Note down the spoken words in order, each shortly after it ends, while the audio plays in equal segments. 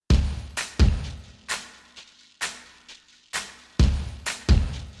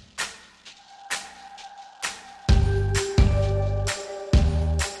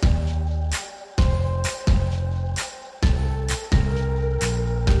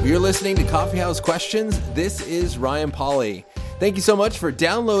You're listening to Coffee House Questions. This is Ryan Pauly. Thank you so much for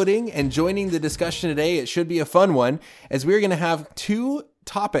downloading and joining the discussion today. It should be a fun one, as we're going to have two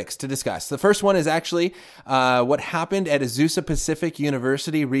topics to discuss. The first one is actually what happened at Azusa Pacific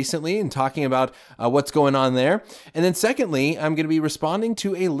University recently and talking about what's going on there. And then secondly, I'm going to be responding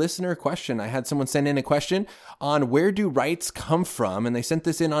to a listener question. I had someone send in a question on where do rights come from, and they sent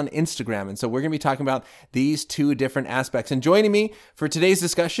this in on Instagram. And so we're going to be talking about these two different aspects. And joining me for today's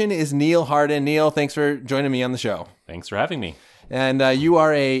discussion is Neil Harden. Neil, thanks for joining me on the show. Thanks for having me. And you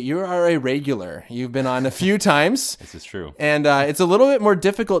are a regular. You've been on a few times. This is true. And it's a little bit more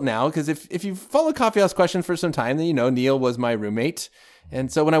difficult now because if you follow Coffee House Questions for some time, then you know Neil was my roommate.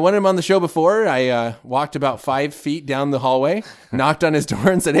 And so when I wanted him on the show before, I walked about 5 feet down the hallway, knocked on his door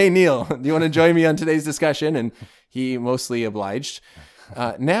and said, "Hey, Neil, do you want to join me on today's discussion?" And he mostly obliged.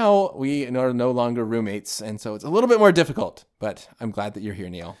 Now we are no longer roommates, and so it's a little bit more difficult. But I'm glad that you're here,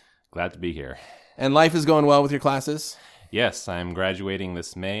 Neil. Glad to be here. And life is going well with your classes? Yes, I'm graduating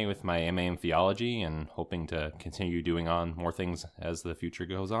this May with my MA in theology and hoping to continue doing on more things as the future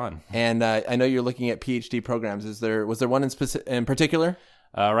goes on. And I know you're looking at PhD programs. Was there one in particular?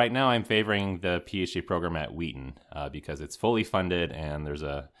 Right now, I'm favoring the PhD program at Wheaton because it's fully funded and there's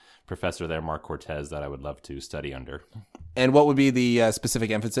a professor there, Mark Cortez, that I would love to study under. And what would be the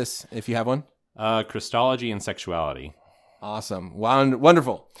specific emphasis, if you have one? Christology and sexuality. Awesome.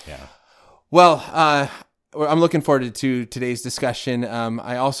 Wonderful. Yeah. Well, I'm looking forward to today's discussion.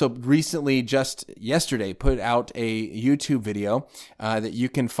 I also recently, just yesterday, put out a YouTube video that you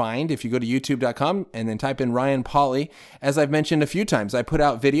can find if you go to youtube.com and then type in Ryan Pauly. As I've mentioned a few times, I put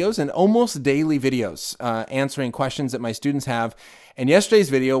out videos and almost daily videos answering questions that my students have. And yesterday's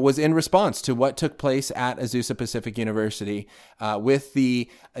video was in response to what took place at Azusa Pacific University with the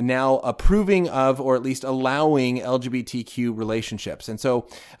now approving of, or at least allowing, LGBTQ relationships. And so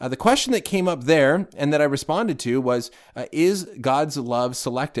the question that came up there and that I responded to was, is God's love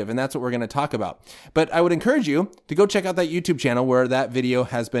selective? And that's what we're going to talk about. But I would encourage you to go check out that YouTube channel where that video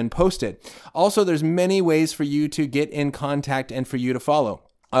has been posted. Also, there's many ways for you to get in contact and for you to follow.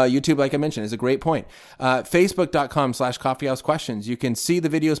 YouTube, like I mentioned, is a great point. Facebook.com/coffeehousequestions. You can see the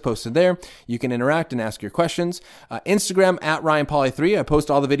videos posted there. You can interact and ask your questions. Instagram at RyanPauly3. I post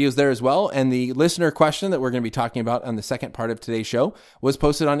all the videos there as well. And the listener question that we're going to be talking about on the second part of today's show was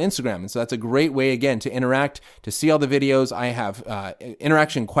posted on Instagram. And so that's a great way, again, to interact, to see all the videos. I have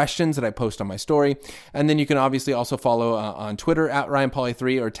interaction questions that I post on my story. And then you can obviously also follow on Twitter at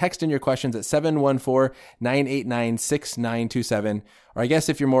RyanPauly3 or text in your questions at 714-989-6927. Or I guess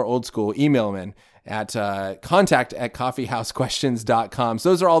if you're more old school, email them in at contact@coffeehousequestions.com. So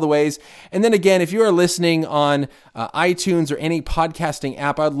those are all the ways. And then again, if you are listening on iTunes or any podcasting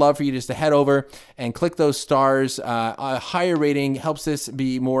app, I'd love for you just to head over and click those stars. A higher rating helps this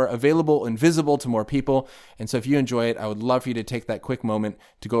be more available and visible to more people. And so if you enjoy it, I would love for you to take that quick moment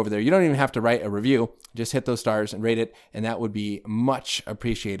to go over there. You don't even have to write a review. Just hit those stars and rate it, and that would be much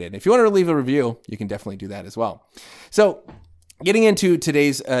appreciated. If you want to leave a review, you can definitely do that as well. So getting into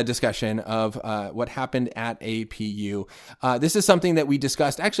today's discussion of what happened at APU, this is something that we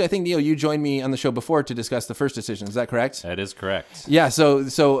discussed. Actually, I think, Neil, you joined me on the show before to discuss the first decision. Is that correct? That is correct. Yeah,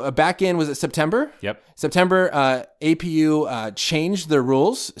 so back in, was it September? Yep. September, APU changed their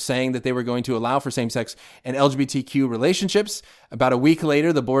rules, saying that they were going to allow for same-sex and LGBTQ relationships. About a week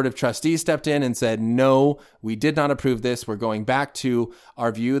later, the Board of Trustees stepped in and said, no, we did not approve this. We're going back to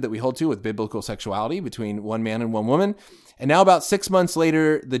our view that we hold to with biblical sexuality between one man and one woman. And now about 6 months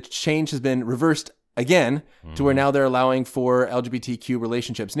later, the change has been reversed again to where now they're allowing for LGBTQ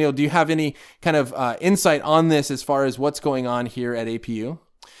relationships. Neil, do you have any kind of insight on this as far as what's going on here at APU?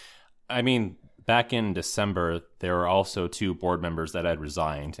 I mean, back in December, there were also 2 board members that had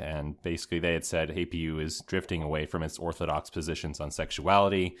resigned, and basically they had said APU is drifting away from its orthodox positions on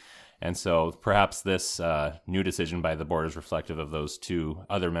sexuality. And so perhaps this new decision by the board is reflective of those 2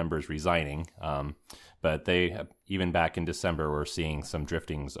 other members resigning. But they, even back in December, were seeing some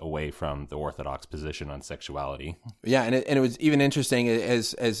driftings away from the orthodox position on sexuality. Yeah, and it was even interesting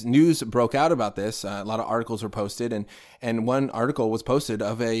as news broke out about this. A lot of articles were posted, and one article was posted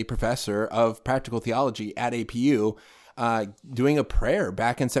of a professor of practical theology at APU doing a prayer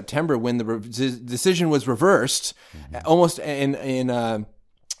back in September when the decision was reversed, almost in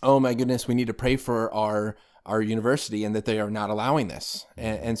oh my goodness, we need to pray for our university and that they are not allowing this.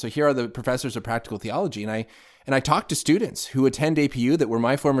 And so here are the professors of practical theology. And And I talked to students who attend APU that were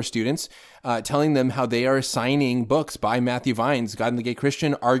my former students, telling them how they are assigning books by Matthew Vines, God and the Gay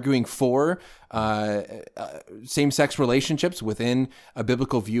Christian, arguing for same-sex relationships within a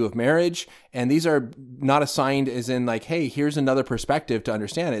biblical view of marriage. And these are not assigned as in like, hey, here's another perspective to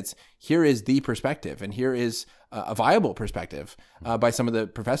understand. It's here is the perspective, and here is a viable perspective by some of the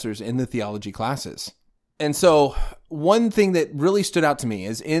professors in the theology classes. And so one thing that really stood out to me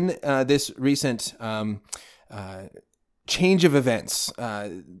is in this recent change of events,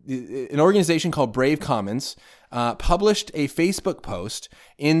 an organization called Brave Commons published a Facebook post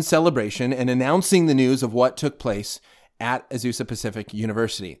in celebration and announcing the news of what took place at Azusa Pacific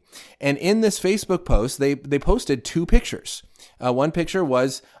University. And in this Facebook post, they posted two pictures. One picture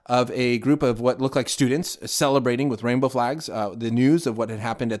was of a group of what looked like students celebrating with rainbow flags, the news of what had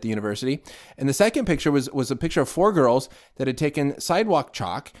happened at the university. And the second picture was a picture of four girls that had taken sidewalk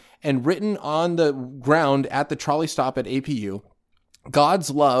chalk and written on the ground at the trolley stop at APU,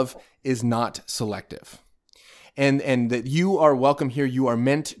 "God's love is not selective." And that you are welcome here, you are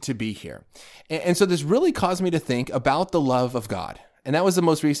meant to be here. And so this really caused me to think about the love of God. And that was the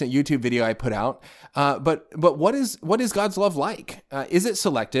most recent YouTube video I put out. But what is God's love like? Is it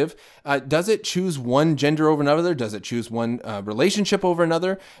selective? Does it choose one gender over another? Does it choose one relationship over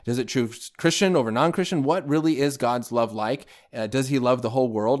another? Does it choose Christian over non-Christian? What really is God's love like? Does he love the whole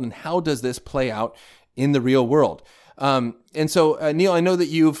world? And how does this play out in the real world? And so, Neil, I know that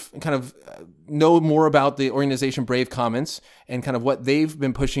you've kind of know more about the organization Brave Commons and kind of what they've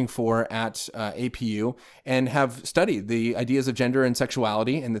been pushing for at APU and have studied the ideas of gender and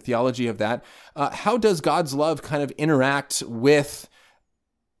sexuality and the theology of that. How does God's love kind of interact with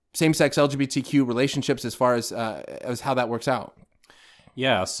same-sex LGBTQ relationships as far as how that works out?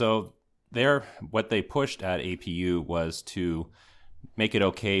 Yeah, so what they pushed at APU was to make it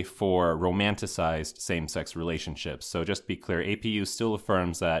okay for romanticized same-sex relationships. So just to be clear, APU still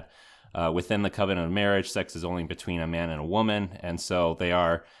affirms that within the covenant of marriage, sex is only between a man and a woman, and so they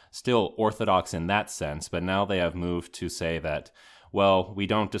are still orthodox in that sense, but now they have moved to say that, well, we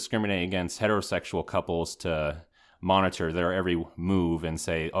don't discriminate against heterosexual couples to monitor their every move and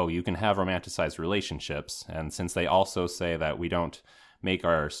say, oh, you can have romanticized relationships. And since they also say that we don't make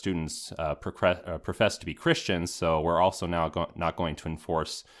our students profess to be Christians, so we're also now not going to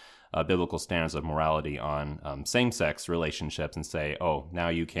enforce biblical standards of morality on same-sex relationships and say, oh, now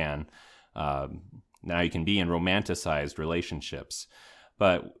you can be in romanticized relationships.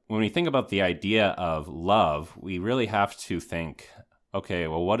 But when we think about the idea of love, we really have to think, okay,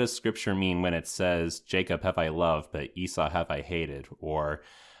 well, what does Scripture mean when it says, Jacob have I loved, but Esau have I hated? Or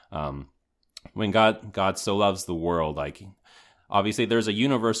when God so loves the world, like, obviously, there's a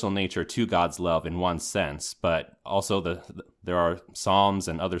universal nature to God's love in one sense, but also there are Psalms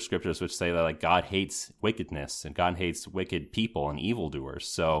and other scriptures which say that like God hates wickedness and God hates wicked people and evildoers.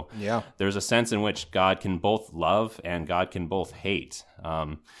 So there's a sense in which God can both love and God can both hate.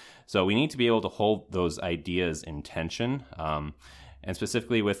 So we need to be able to hold those ideas in tension. And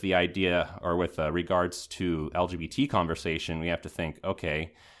specifically with the idea or with regards to LGBT conversation, we have to think,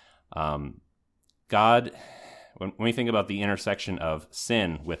 okay, God... When we think about the intersection of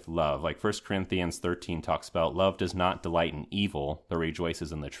sin with love, like 1 Corinthians 13 talks about, love does not delight in evil, but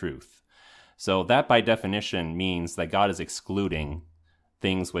rejoices in the truth. So that by definition means that God is excluding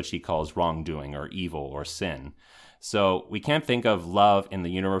things which he calls wrongdoing or evil or sin. So we can't think of love in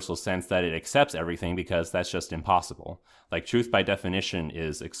the universal sense that it accepts everything because that's just impossible. Like truth by definition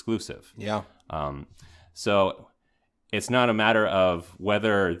is exclusive. Yeah. So it's not a matter of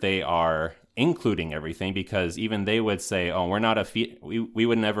whether they are including everything, because even they would say, oh, we're not we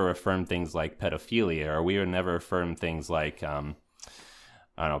would never affirm things like pedophilia, or we would never affirm things like I don't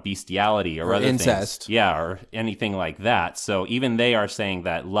know, bestiality or other incest. Things. Yeah, or anything like that. So even they are saying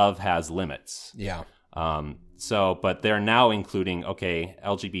that love has limits. Yeah. But they're now including, okay,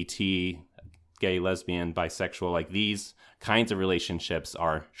 LGBT, gay, lesbian, bisexual, like these kinds of relationships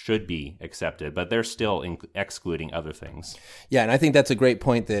should be accepted, but they're still excluding other things. Yeah, and I think that's a great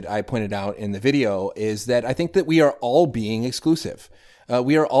point that I pointed out in the video, is that I think that we are all being exclusive.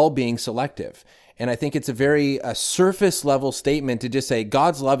 We are all being selective. And I think it's a very surface level statement to just say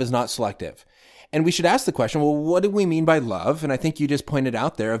God's love is not selective. And we should ask the question, well, what do we mean by love? And I think you just pointed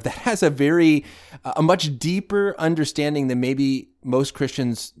out there that has a much deeper understanding than maybe most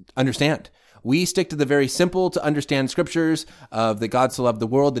Christians understand. We stick to the very simple to understand scriptures of that God so loved the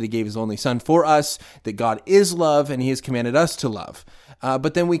world that he gave his only son for us, that God is love and he has commanded us to love.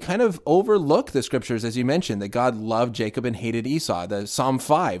 But then we kind of overlook the scriptures, as you mentioned, that God loved Jacob and hated Esau. The Psalm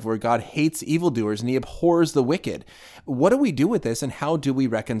 5, where God hates evildoers and he abhors the wicked. What do we do with this, and how do we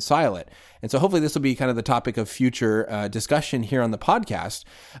reconcile it? And so hopefully this will be kind of the topic of future discussion here on the podcast.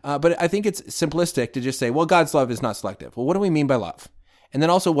 But I think it's simplistic to just say, well, God's love is not selective. Well, what do we mean by love? And then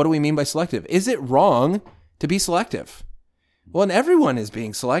also, what do we mean by selective? Is it wrong to be selective? Well, and everyone is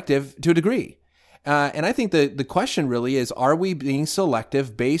being selective to a degree. And I think the question really is, are we being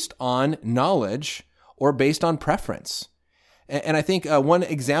selective based on knowledge or based on preference? And I think one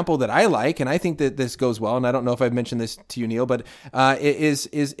example that I like, and I think that this goes well, and I don't know if I've mentioned this to you, Neil, but is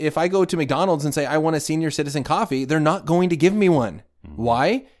if I go to McDonald's and say, I want a senior citizen coffee, they're not going to give me one.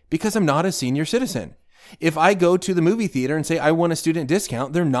 Why? Because I'm not a senior citizen. If I go to the movie theater and say, I want a student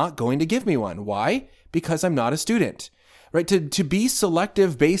discount, they're not going to give me one. Why? Because I'm not a student. Right? To be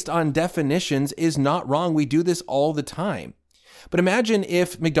selective based on definitions is not wrong. We do this all the time. But imagine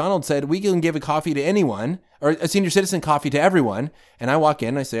if McDonald's said, we can give a coffee to anyone, or a senior citizen coffee to everyone, and I walk in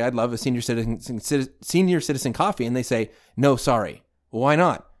and I say, I'd love a senior citizen coffee, and they say, no, sorry. Well, why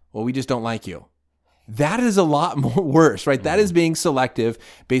not? Well, we just don't like you. That is a lot more worse, right? That is being selective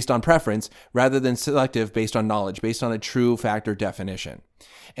based on preference rather than selective based on knowledge, based on a true fact or definition.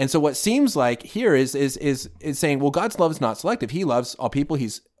 And so what seems like here is saying, well, God's love is not selective. He loves all people.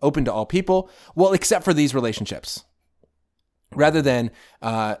 He's open to all people. Well, except for these relationships. Rather than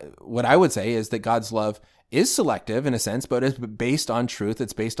what I would say is that God's love is selective in a sense, but it's based on truth.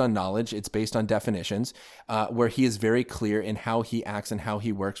 It's based on knowledge. It's based on definitions, where he is very clear in how he acts and how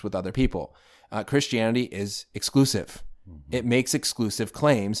he works with other people. Christianity is exclusive. It makes exclusive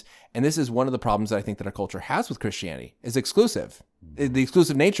claims. And this is one of the problems that I think that our culture has with Christianity, is exclusive, the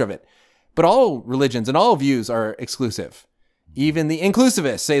exclusive nature of it. But all religions and all views are exclusive. Even the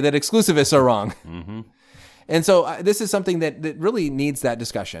inclusivists say that exclusivists are wrong. Mm-hmm. And so this is something that really needs that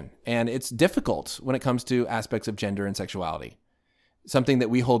discussion. And it's difficult when it comes to aspects of gender and sexuality. Something that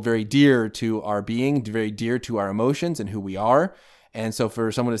we hold very dear to our being, very dear to our emotions and who we are. And so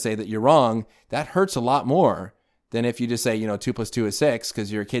for someone to say that you're wrong, that hurts a lot more than if you just say, 2 + 2 is 6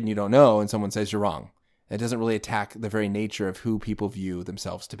 because you're a kid and you don't know, and someone says you're wrong. It doesn't really attack the very nature of who people view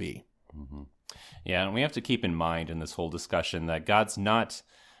themselves to be. Mm-hmm. Yeah, and we have to keep in mind in this whole discussion that God's not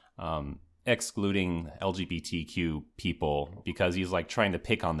excluding LGBTQ people because he's trying to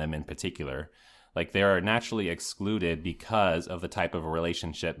pick on them in particular. They are naturally excluded because of the type of a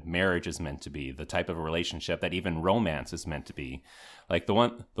relationship marriage is meant to be, the type of a relationship that even romance is meant to be.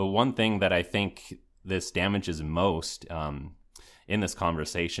 The one thing that I think this damages most in this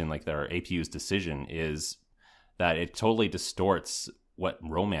conversation, their APU's decision, is that it totally distorts what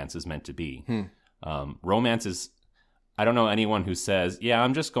romance is meant to be. Romance is, I don't know anyone who says, yeah,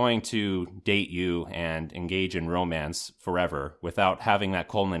 I'm just going to date you and engage in romance forever without having that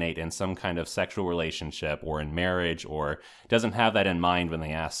culminate in some kind of sexual relationship or in marriage, or doesn't have that in mind when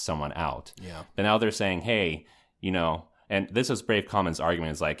they ask someone out. Yeah. But now they're saying, hey, and this is Brave Common's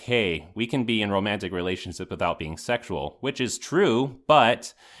argument, is hey, we can be in romantic relationship without being sexual, which is true,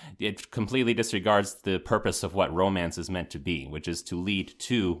 but it completely disregards the purpose of what romance is meant to be, which is to lead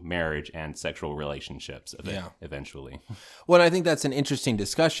to marriage and sexual relationships eventually. Well, I think that's an interesting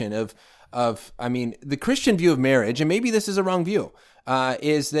discussion of the Christian view of marriage, and maybe this is a wrong view,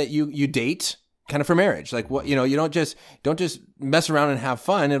 is that you date kind of for marriage. You don't just mess around and have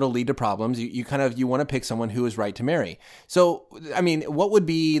fun. It'll lead to problems. You want to pick someone who is right to marry. So, what would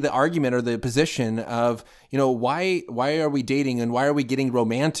be the argument or the position of, why are we dating and why are we getting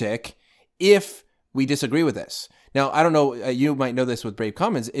romantic if we disagree with this? Now, I don't know, you might know this with Brave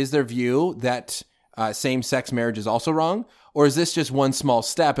Commons. Is their view that same-sex marriage is also wrong? Or is this just one small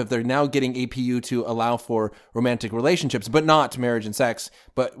step if they're now getting APU to allow for romantic relationships, but not marriage and sex?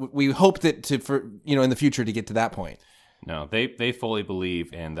 But we hope that in the future to get to that point. No, they fully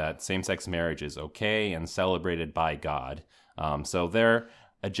believe in that same-sex marriage is okay and celebrated by God. So their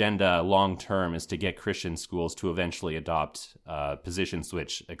agenda long-term is to get Christian schools to eventually adopt positions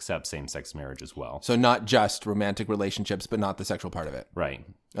which accept same-sex marriage as well. So not just romantic relationships, but not the sexual part of it. Right.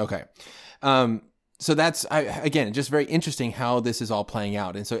 Okay. So that's, again, just very interesting how this is all playing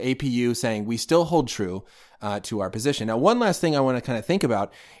out. And so APU saying we still hold true to our position. Now, one last thing I want to kind of think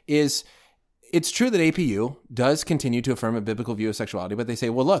about is it's true that APU does continue to affirm a biblical view of sexuality, but they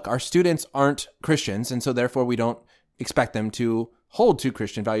say, well, look, our students aren't Christians, and so therefore we don't expect them to hold to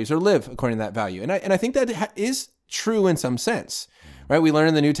Christian values or live according to that value. And I think that is true in some sense. Right? We learn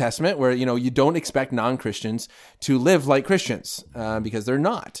in the New Testament where, you don't expect non-Christians to live like Christians because they're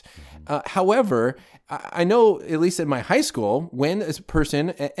not. However, I know, at least in my high school, when a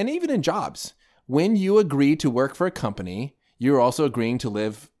person, and even in jobs, when you agree to work for a company, you're also agreeing to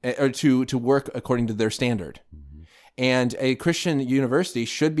live or to work according to their standard. And a Christian university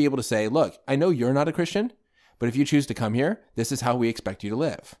should be able to say, look, I know you're not a Christian, but if you choose to come here, this is how we expect you to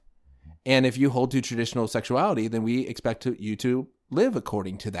live. And if you hold to traditional sexuality, then we expect you to live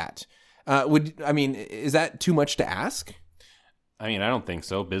according to that. Is that too much to ask? I mean, I don't think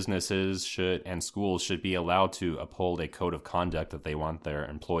so. Businesses and schools should be allowed to uphold a code of conduct that they want their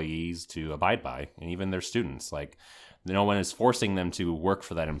employees to abide by, and even their students. Like, no one is forcing them to work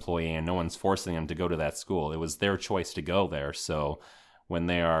for that employee, and no one's forcing them to go to that school. It was their choice to go there. So when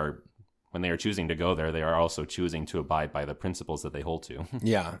they are choosing to go there, they are also choosing to abide by the principles that they hold to.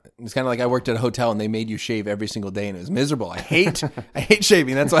 Yeah. It's kind of like I worked at a hotel and they made you shave every single day and it was miserable. I hate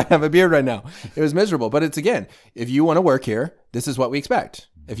shaving. That's why I have a beard right now. It was miserable. But it's, again, if you want to work here, this is what we expect.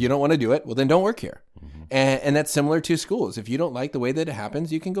 If you don't want to do it, well, then don't work here. Mm-hmm. And that's similar to schools. If you don't like the way that it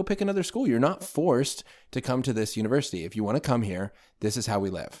happens, you can go pick another school. You're not forced to come to this university. If you want to come here, this is how we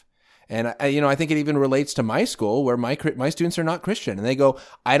live. And I think it even relates to my school where my students are not Christian, and they go,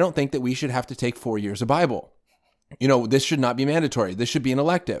 I don't think that we should have to take 4 years of Bible. This should not be mandatory. This should be an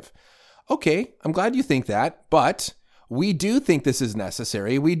elective. Okay, I'm glad you think that, but we do think this is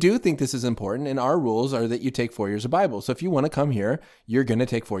necessary. We do think this is important, and our rules are that you take 4 years of Bible. So if you want to come here, you're going to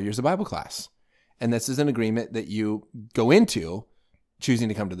take 4 years of Bible class. And this is an agreement that you go into choosing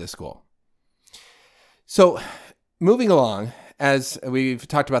to come to this school. So moving along, as we've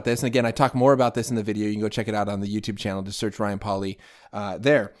talked about this, and again, I talk more about this in the video. You can go check it out on the YouTube channel. Just search Ryan Pauly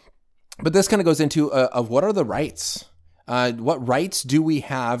there. But this kind of goes into of what are the rights? What rights do we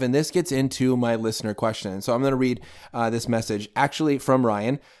have? And this gets into my listener question. So I'm going to read this message actually from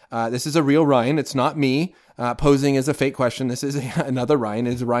Ryan. This is a real Ryan. It's not me posing as a fake question. This is another Ryan.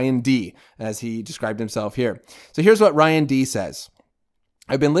 It's Ryan D, as he described himself here. So here's what Ryan D says.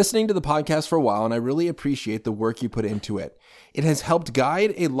 I've been listening to the podcast for a while, and I really appreciate the work you put into it. It has helped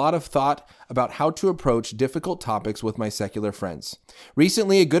guide a lot of thought about how to approach difficult topics with my secular friends.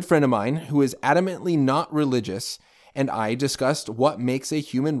 Recently, a good friend of mine who is adamantly not religious and I discussed what makes a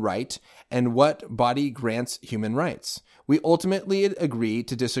human right and what body grants human rights. We ultimately agree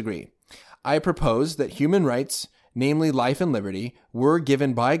to disagree. I propose that human rights, namely life and liberty, were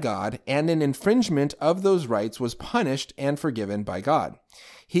given by God, and an infringement of those rights was punished and forgiven by God.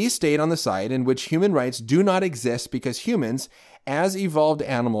 He stayed on the side in which human rights do not exist because humans, as evolved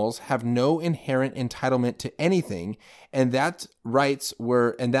animals, have no inherent entitlement to anything, and that rights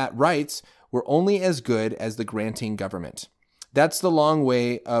were only as good as the granting government. That's the long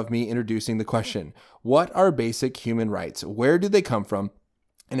way of me introducing the question. What are basic human rights? Where do they come from?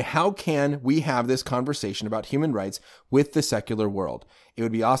 And how can we have this conversation about human rights with the secular world? It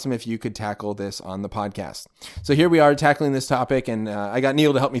would be awesome if you could tackle this on the podcast. So here we are tackling this topic, and I got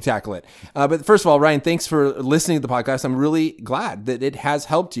Neil to help me tackle it. But first of all, Ryan, thanks for listening to the podcast. I'm really glad that it has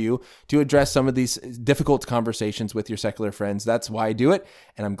helped you to address some of these difficult conversations with your secular friends. That's why I do it,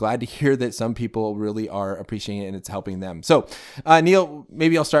 and I'm glad to hear that some people really are appreciating it and it's helping them. So, Neil,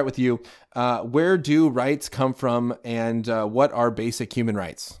 maybe I'll start with you. Where do rights come from, and what are basic human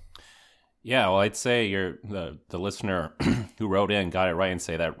rights? Yeah, well, I'd say the listener who wrote in got it right and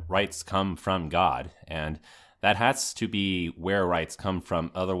say that rights come from God. And that has to be where rights come from.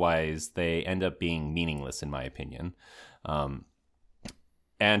 Otherwise, they end up being meaningless, in my opinion.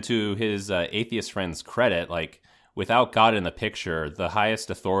 And to his atheist friend's credit, like, without God in the picture, the highest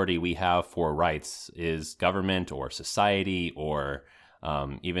authority we have for rights is government or society or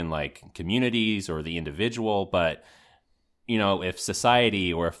even like communities or the individual. But if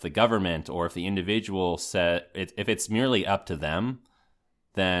society or if the government or if the individual if it's merely up to them,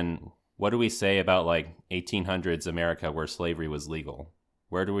 then what do we say about like 1800s America where slavery was legal?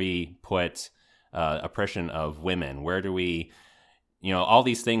 Where do we put oppression of women? Where do we, all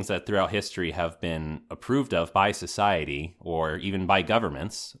these things that throughout history have been approved of by society or even by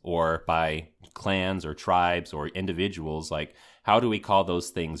governments or by clans or tribes or individuals? Like, how do we call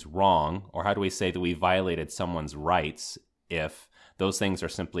those things wrong? Or how do we say that we violated someone's rights if those things are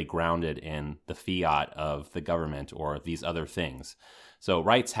simply grounded in the fiat of the government or these other things? So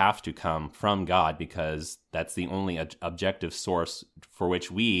rights have to come from God because that's the only objective source for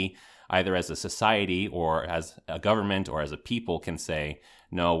which we, either as a society or as a government or as a people, can say,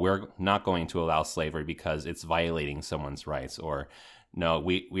 no, we're not going to allow slavery because it's violating someone's rights, or no,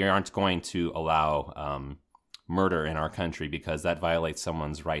 we aren't going to allow murder in our country because that violates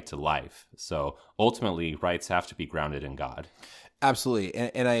someone's right to life. So ultimately, rights have to be grounded in God. Absolutely.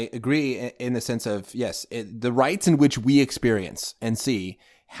 And I agree in the sense of, yes, the rights in which we experience and see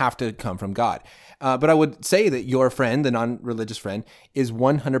have to come from God. But I would say that your friend, the non-religious friend, is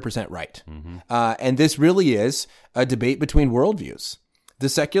 100% right. And this really is a debate between worldviews. The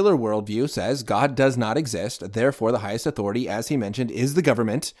secular worldview says God does not exist, therefore the highest authority, as he mentioned, is the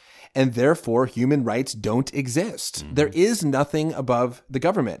government, and therefore human rights don't exist. There is nothing above the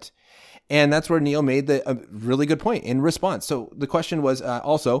government. And that's where Neil made a really good point in response. So the question was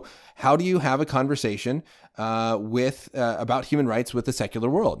also, how do you have a conversation about human rights with the secular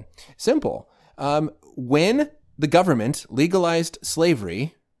world? Simple. When the government legalized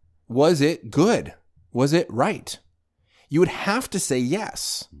slavery, was it good? Was it right? You would have to say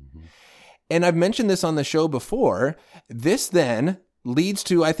yes. And I've mentioned this on the show before. This then leads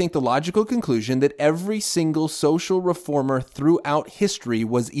to, I think, the logical conclusion that every single social reformer throughout history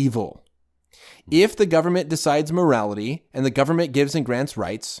was evil. If the government decides morality and the government gives and grants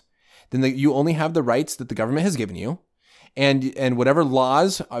rights, then you only have the rights that the government has given you, and whatever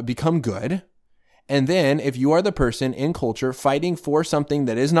laws become good. And then if you are the person in culture fighting for something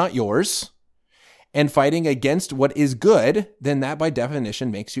that is not yours and fighting against what is good, then that by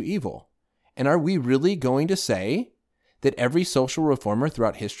definition makes you evil. And are we really going to say that every social reformer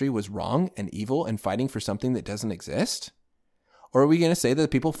throughout history was wrong and evil and fighting for something that doesn't exist? Or are we going to say that the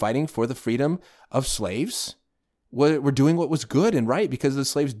people fighting for the freedom of slaves were doing what was good and right because the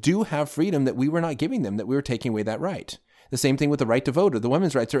slaves do have freedom that we were not giving them, that we were taking away that right? The same thing with the right to vote or the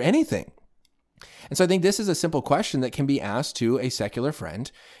women's rights or anything. And so I think this is a simple question that can be asked to a secular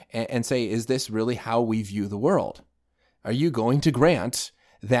friend and say, is this really how we view the world? Are you going to grant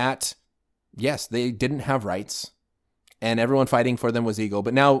that, yes, they didn't have rights and everyone fighting for them was evil,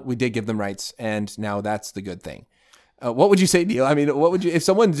 but now we did give them rights and now that's the good thing? What would you say, Neil? I mean, what would you, if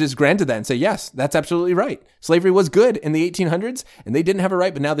someone just granted that and say, yes, that's absolutely right. Slavery was good in the 1800s and they didn't have a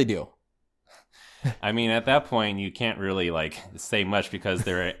right, but now they do. I mean, at that point, you can't really say much because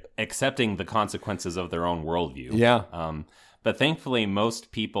they're accepting the consequences of their own worldview. Yeah. But thankfully,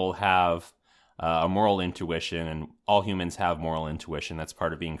 most people have a moral intuition, and all humans have moral intuition. That's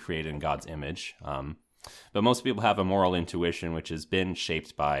part of being created in God's image. But most people have a moral intuition which has been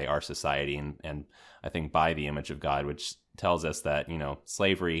shaped by our society and I think by the image of God, which tells us that,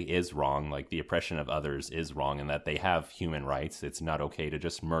 slavery is wrong, like the oppression of others is wrong, and that they have human rights. It's not okay to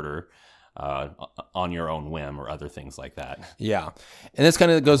just murder on your own whim or other things like that. Yeah. And this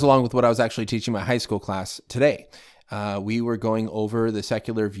kind of goes along with what I was actually teaching my high school class today. We were going over the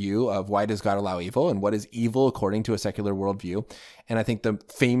secular view of why does God allow evil and what is evil according to a secular worldview. And I think the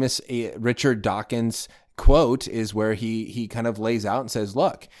famous Richard Dawkins quote is where he kind of lays out and says,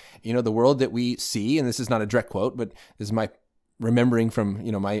 look, the world that we see, and this is not a direct quote, but this is my remembering from,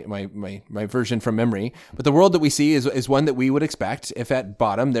 my version from memory, but the world that we see is one that we would expect if at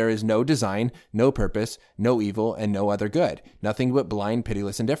bottom there is no design, no purpose, no evil, and no other good, nothing but blind,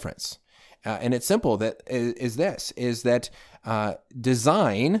 pitiless indifference. And it's simple that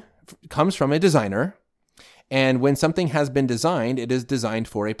design comes from a designer. And when something has been designed, it is designed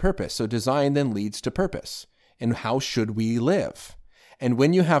for a purpose. So design then leads to purpose. And how should we live? And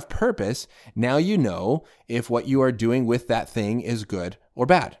when you have purpose, now you know if what you are doing with that thing is good or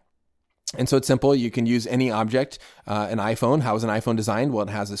bad. And so it's simple. You can use any object, an iPhone. How is an iPhone designed? Well,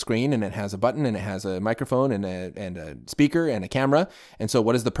 it has a screen and it has a button and it has a microphone and a speaker and a camera. And so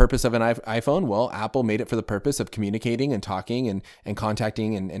what is the purpose of an iPhone? Well, Apple made it for the purpose of communicating and talking and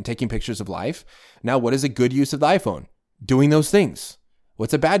contacting and taking pictures of life. Now, what is a good use of the iPhone? Doing those things.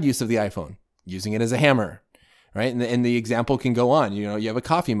 What's a bad use of the iPhone? Using it as a hammer, right? And the example can go on. You have a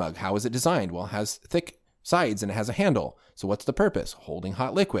coffee mug. How is it designed? Well, it has thick sides and it has a handle. So what's the purpose? Holding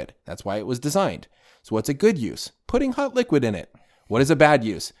hot liquid. That's why it was designed. So what's a good use? Putting hot liquid in it. What is a bad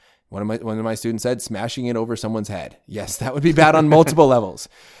use? One of my students said, smashing it over someone's head. Yes, that would be bad on multiple levels,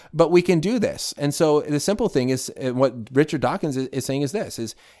 but we can do this. And so the simple thing is what Richard Dawkins is saying is this,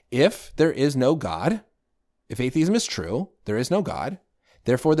 is if there is no God, if atheism is true, there is no God,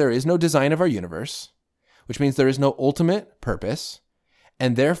 therefore there is no design of our universe, which means there is no ultimate purpose.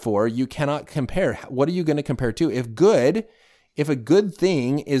 And therefore, you cannot compare. What are you going to compare to? If a good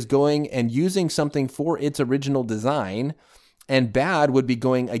thing is going and using something for its original design, and bad would be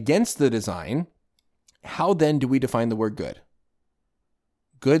going against the design, how then do we define the word good?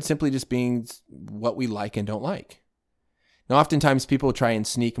 Good simply just being what we like and don't like. Now, oftentimes people try and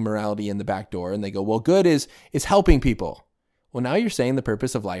sneak morality in the back door, and they go, well, good is helping people. Well, now you're saying the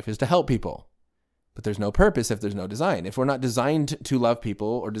purpose of life is to help people. But there's no purpose if there's no design. If we're not designed to love people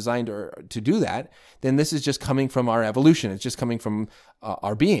or designed to do that, then this is just coming from our evolution. It's just coming from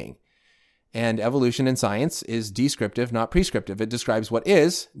our being. And evolution in science is descriptive, not prescriptive. It describes what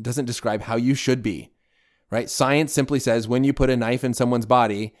is, doesn't describe how you should be, right? Science simply says when you put a knife in someone's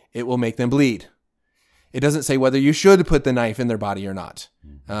body, it will make them bleed. It doesn't say whether you should put the knife in their body or not.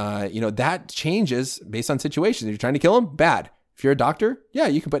 That changes based on situations. If you're trying to kill them, bad. If you're a doctor, yeah,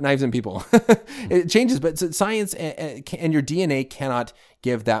 you can put knives in people. It changes, but science and your DNA cannot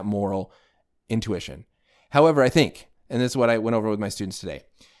give that moral intuition. However, I think, and this is what I went over with my students today,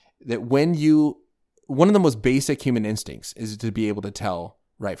 that one of the most basic human instincts is to be able to tell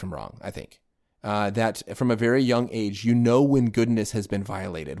right from wrong, I think. That from a very young age, when goodness has been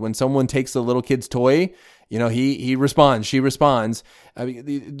violated. When someone takes the little kid's toy, he responds, she responds,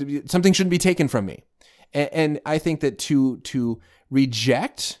 something shouldn't be taken from me. And I think that to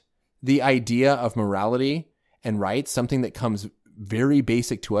reject the idea of morality and rights, something that comes very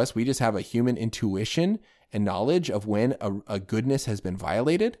basic to us, we just have a human intuition and knowledge of when a goodness has been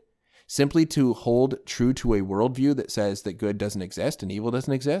violated, simply to hold true to a worldview that says that good doesn't exist and evil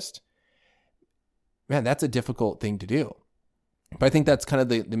doesn't exist, man, that's a difficult thing to do. But I think that's kind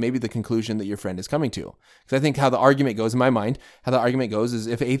of maybe the conclusion that your friend is coming to. Because I think how the argument goes in my mind, is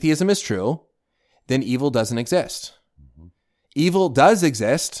if atheism is true, then evil doesn't exist. Mm-hmm. Evil does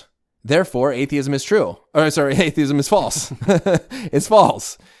exist, therefore atheism is true. Atheism is false. It's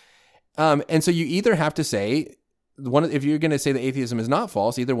false. And so you either have to say, if you're going to say that atheism is not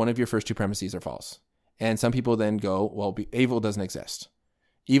false, either one of your first two premises are false. And some people then go, well, evil doesn't exist.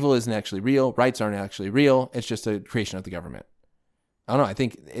 Evil isn't actually real. Rights aren't actually real. It's just a creation of the government. I don't know. I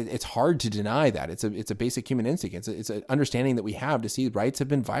think it's hard to deny that. It's a basic human instinct. It's an understanding that we have to see rights have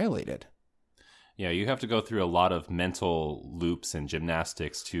been violated. Yeah, you have to go through a lot of mental loops and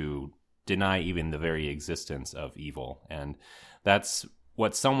gymnastics to deny even the very existence of evil. And that's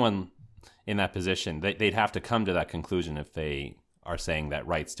what someone in that position, they'd have to come to that conclusion if they are saying that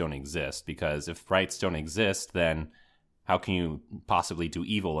rights don't exist. Because if rights don't exist, then how can you possibly do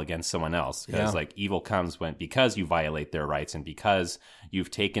evil against someone else? Because evil comes because you violate their rights and because you've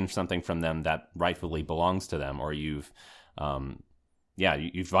taken something from them that rightfully belongs to them, or you've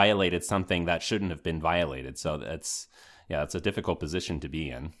violated something that shouldn't have been violated. So it's a difficult position to be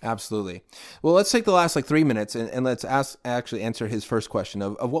in. Absolutely. Well, let's take the last 3 minutes and let's answer his first question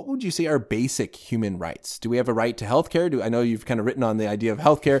of what would you say are basic human rights? Do we have a right to healthcare? I know you've kind of written on the idea of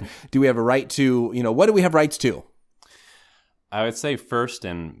healthcare. Do we have a right to, what do we have rights to? I would say first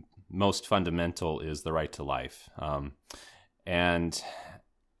and most fundamental is the right to life. And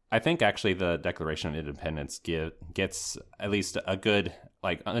I think actually the Declaration of Independence gets at least a good,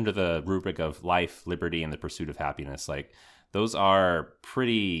 under the rubric of life, liberty, and the pursuit of happiness. Those are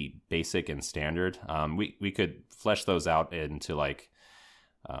pretty basic and standard. We could flesh those out into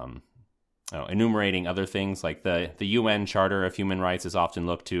enumerating other things. The UN Charter of Human Rights is often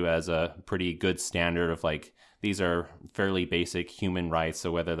looked to as a pretty good standard of these are fairly basic human rights.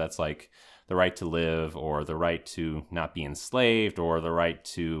 So whether that's the right to live or the right to not be enslaved or the right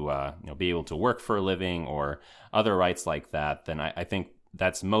to be able to work for a living or other rights like that, then I think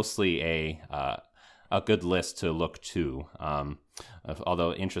that's mostly a good list to look to.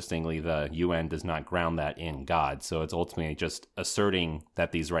 Although interestingly, the UN does not ground that in God. So it's ultimately just asserting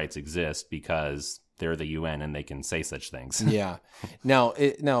that these rights exist because they're the UN and they can say such things. Yeah. Now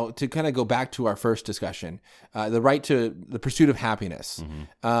to kind of go back to our first discussion, the right to the pursuit of happiness.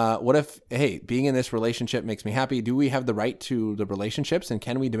 Mm-hmm. What if, being in this relationship makes me happy? Do we have the right to the relationships? And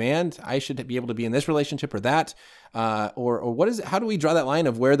can we demand I should be able to be in this relationship or that? Or what is it? How do we draw that line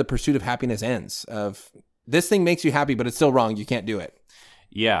of where the pursuit of happiness ends? Of this thing makes you happy, but it's still wrong. You can't do it.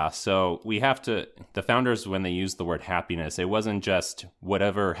 Yeah, so we have to, the founders, when they used the word happiness, it wasn't just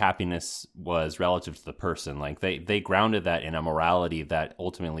whatever happiness was relative to the person. They grounded that in a morality that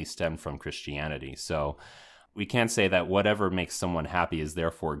ultimately stemmed from Christianity. So we can't say that whatever makes someone happy is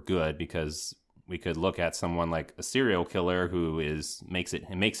therefore good, because we could look at someone like a serial killer who makes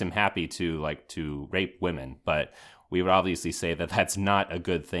him happy to rape women, but we would obviously say that that's not a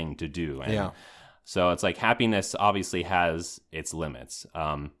good thing to do. And so it's happiness obviously has its limits.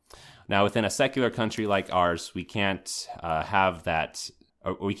 Now, within a secular country like ours, we can't have that.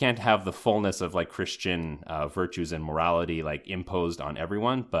 We can't have the fullness of Christian virtues and morality imposed on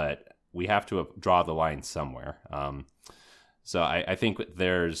everyone, but we have to draw the line somewhere. So I think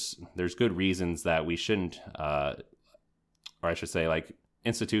there's good reasons that we shouldn't, or I should say,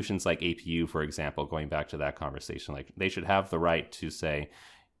 institutions like APU, for example, going back to that conversation, they should have the right to say,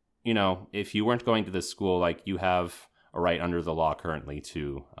 if you weren't going to this school, you have a right under the law currently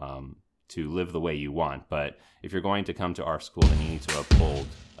to live the way you want. But if you're going to come to our school, then you need to uphold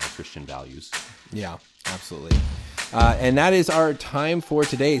Christian values. Yeah, absolutely. And that is our time for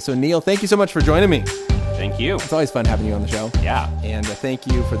today. So Neil, thank you so much for joining me. Thank you. It's always fun having you on the show. Yeah. And thank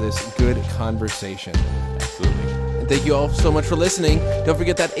you for this good conversation. Absolutely. And thank you all so much for listening. Don't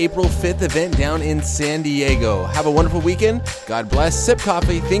forget that April 5th event down in San Diego. Have a wonderful weekend. God bless. Sip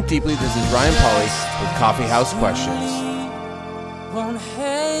coffee. Think deeply. This is Ryan Pauly with Coffee House Questions. Won't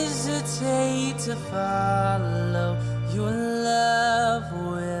hesitate to follow your love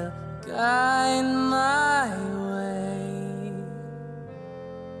will guide my way.